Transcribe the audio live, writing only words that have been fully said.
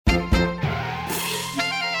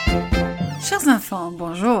Chers enfants,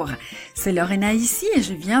 bonjour, c'est Lorena ici et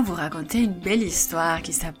je viens vous raconter une belle histoire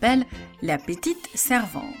qui s'appelle La petite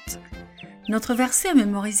servante. Notre verset à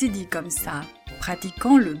mémoriser dit comme ça,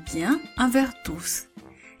 Pratiquons le bien envers tous.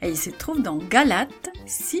 Et il se trouve dans Galates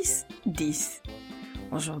 6, 10.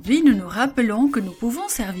 Aujourd'hui, nous nous rappelons que nous pouvons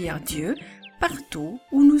servir Dieu partout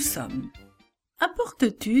où nous sommes.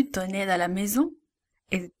 Apportes-tu ton aide à la maison?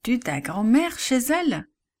 Aides-tu ta grand-mère chez elle?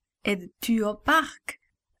 Aides-tu au parc?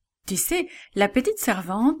 Tu sais, la petite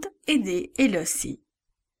servante aidait elle aussi.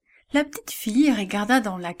 La petite fille regarda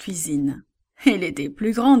dans la cuisine. Elle était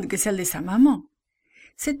plus grande que celle de sa maman.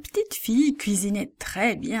 Cette petite fille cuisinait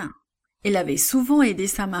très bien. Elle avait souvent aidé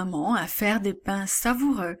sa maman à faire des pains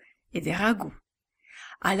savoureux et des ragoûts.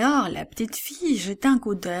 Alors la petite fille jeta un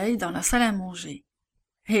coup d'œil dans la salle à manger.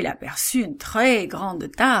 Elle aperçut une très grande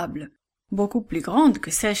table, beaucoup plus grande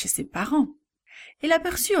que celle chez ses parents. Elle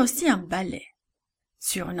aperçut aussi un balai.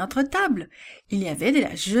 Sur une autre table, il y avait de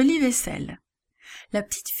la jolie vaisselle. La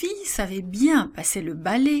petite fille savait bien passer le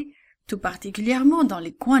balai, tout particulièrement dans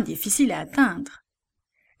les coins difficiles à atteindre.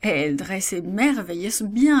 Et elle dressait merveilleusement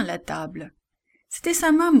bien la table. C'était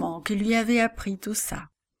sa maman qui lui avait appris tout ça.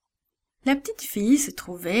 La petite fille se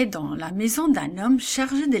trouvait dans la maison d'un homme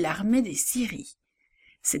chargé de l'armée de Syrie.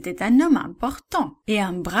 C'était un homme important et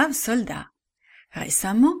un brave soldat.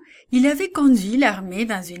 Récemment, il avait conduit l'armée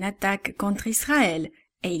dans une attaque contre Israël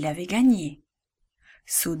et il avait gagné.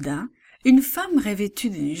 Soudain, une femme revêtue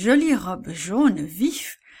d'une jolie robe jaune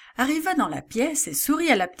vif arriva dans la pièce et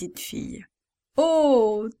sourit à la petite fille. «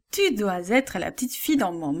 Oh, tu dois être la petite fille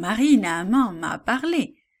dont mon mari Naaman m'a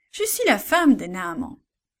parlé. Je suis la femme de Naaman.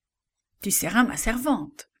 Tu seras ma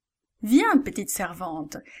servante. Viens, petite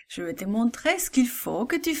servante, je vais te montrer ce qu'il faut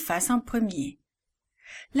que tu fasses en premier. »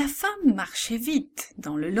 La femme marchait vite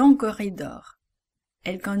dans le long corridor.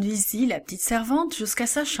 Elle conduisit la petite servante jusqu'à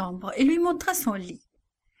sa chambre et lui montra son lit.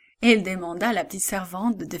 Elle demanda à la petite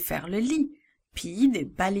servante de faire le lit, puis de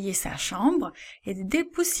balayer sa chambre et de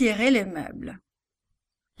dépoussiérer les meubles.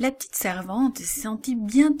 La petite servante se sentit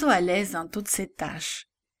bientôt à l'aise dans toutes ses tâches.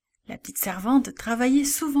 La petite servante travaillait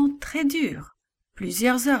souvent très dur,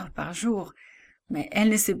 plusieurs heures par jour, mais elle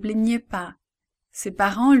ne se plaignait pas. Ses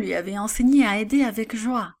parents lui avaient enseigné à aider avec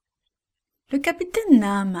joie. Le capitaine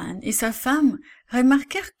Naaman et sa femme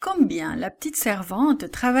remarquèrent combien la petite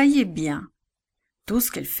servante travaillait bien. Tout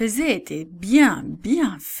ce qu'elle faisait était bien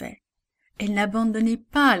fait. Elle n'abandonnait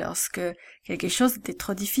pas lorsque quelque chose était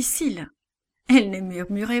trop difficile. Elle ne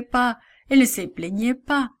murmurait pas, elle ne se plaignait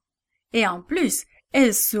pas. Et en plus,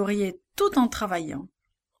 elle souriait tout en travaillant.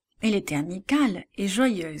 Elle était amicale et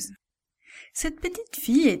joyeuse. Cette petite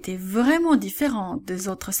fille était vraiment différente des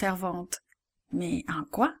autres servantes. Mais en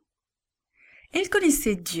quoi? Elle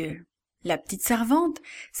connaissait Dieu. La petite servante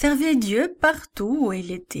servait Dieu partout où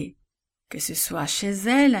elle était, que ce soit chez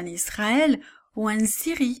elle en Israël ou en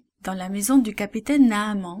Syrie, dans la maison du capitaine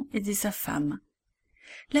Naaman et de sa femme.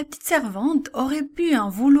 La petite servante aurait pu en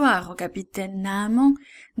vouloir au capitaine Naaman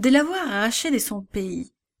de l'avoir arraché de son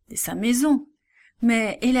pays, de sa maison,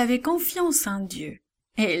 mais elle avait confiance en Dieu.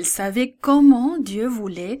 Et elle savait comment Dieu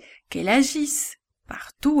voulait qu'elle agisse,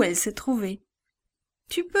 partout où elle se trouvait.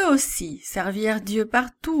 Tu peux aussi servir Dieu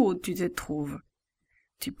partout où tu te trouves.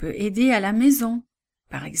 Tu peux aider à la maison.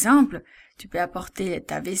 Par exemple, tu peux apporter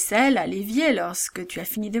ta vaisselle à l'évier lorsque tu as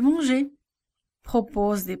fini de manger.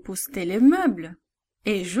 Propose d'épousseter les meubles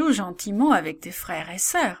et joue gentiment avec tes frères et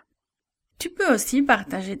sœurs. Tu peux aussi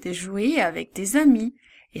partager tes jouets avec tes amis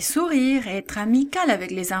et sourire et être amical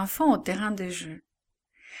avec les enfants au terrain de jeu.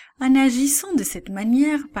 En agissant de cette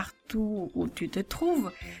manière partout où tu te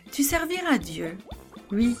trouves, tu serviras Dieu.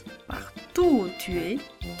 Oui, partout où tu es,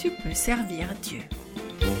 tu peux servir Dieu.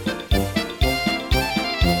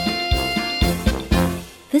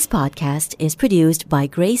 This podcast is produced by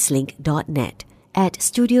gracelink.net at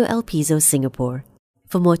Studio El Piso, Singapore.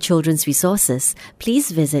 For more children's resources,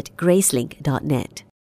 please visit gracelink.net.